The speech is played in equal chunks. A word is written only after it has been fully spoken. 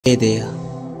Hey there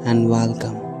and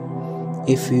welcome.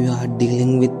 If you are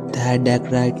dealing with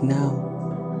headache right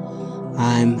now,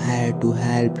 I am here to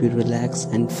help you relax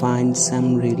and find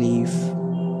some relief.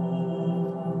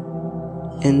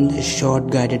 In this short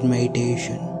guided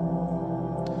meditation,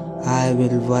 I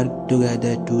will work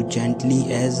together to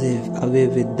gently ease away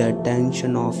with the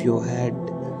tension of your head,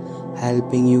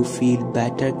 helping you feel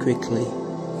better quickly.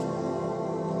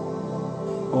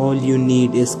 All you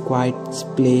need is quiet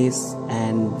place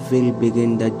and we'll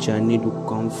begin the journey to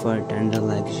comfort and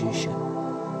relaxation.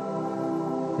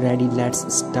 Ready?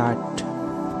 Let's start.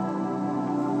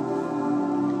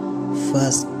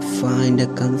 First, find a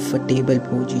comfortable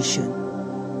position.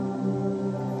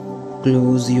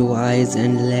 Close your eyes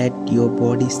and let your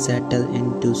body settle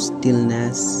into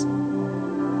stillness.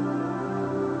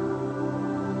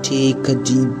 Take a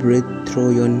deep breath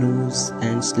through your nose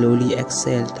and slowly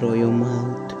exhale through your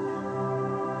mouth.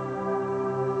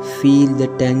 Feel the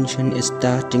tension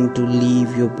starting to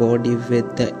leave your body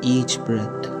with each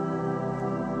breath.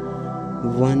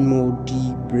 One more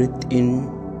deep breath in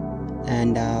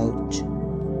and out.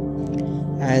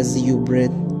 As you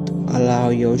breathe, allow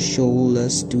your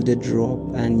shoulders to drop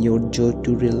and your jaw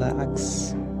to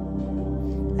relax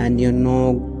and your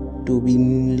nose to be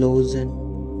loosened.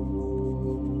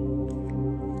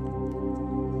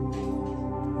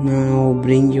 Now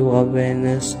bring your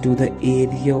awareness to the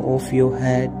area of your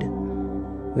head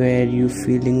where you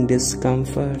feeling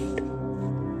discomfort.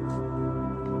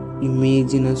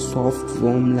 Imagine a soft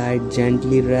warm light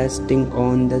gently resting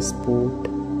on the spot.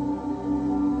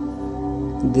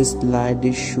 This light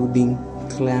is soothing,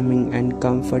 calming and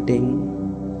comforting.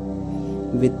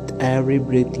 With every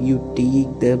breath you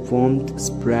take, the warmth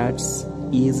spreads,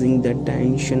 easing the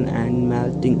tension and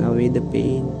melting away the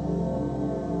pain.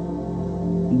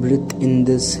 Breathe in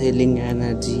this healing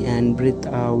energy and breathe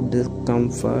out the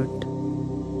comfort.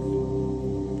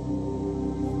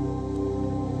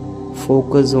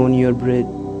 Focus on your breath.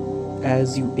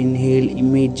 As you inhale,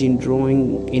 imagine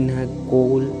drawing in a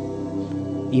cold,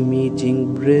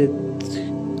 imaging breath,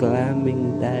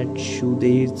 calming that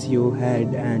soothes your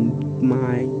head and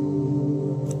mind.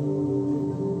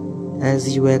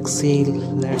 As you exhale,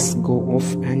 let go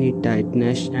of any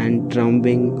tightness and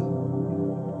drumming,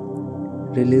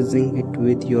 releasing it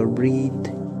with your breath.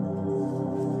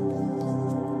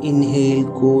 Inhale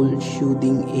cold,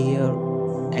 soothing air.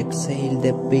 Exhale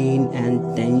the pain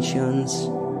and tensions.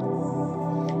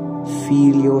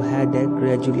 Feel your headache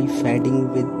gradually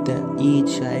fading with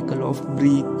each cycle of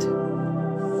breath.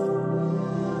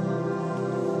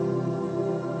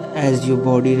 As your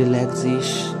body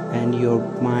relaxes and your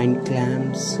mind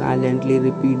calms, silently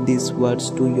repeat these words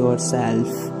to yourself.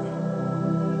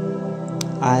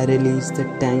 I release the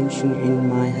tension in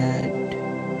my head.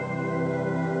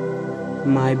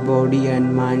 My body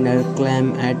and mind are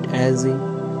calm and easy.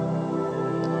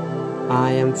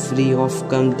 I am free of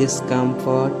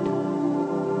discomfort.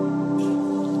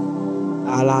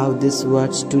 Allow these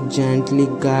words to gently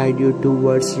guide you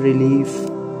towards relief.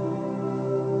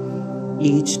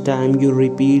 Each time you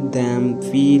repeat them,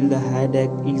 feel the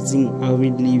headache easing away,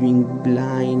 leaving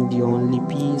behind the only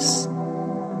peace.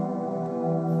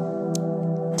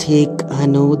 Take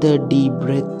another deep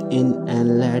breath in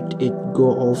and let it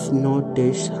go off.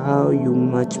 Notice how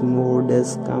much more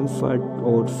discomfort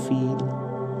or feel.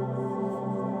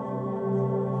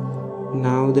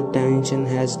 Now the tension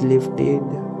has lifted.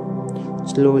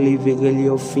 Slowly wiggle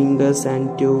your fingers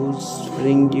and toes.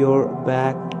 Bring your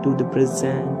back to the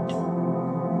present.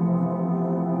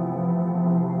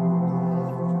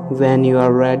 When you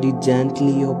are ready,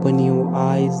 gently open your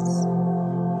eyes.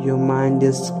 Your mind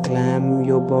is calm,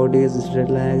 your body is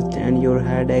relaxed, and your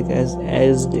headache has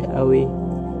eased away.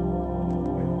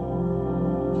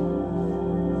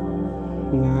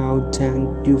 Now,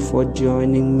 thank you for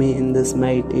joining me in this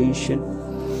meditation.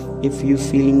 If you're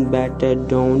feeling better,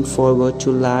 don't forget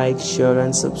to like, share,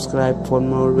 and subscribe for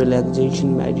more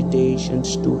relaxation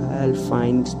meditations to help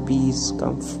find peace,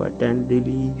 comfort, and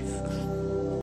relief.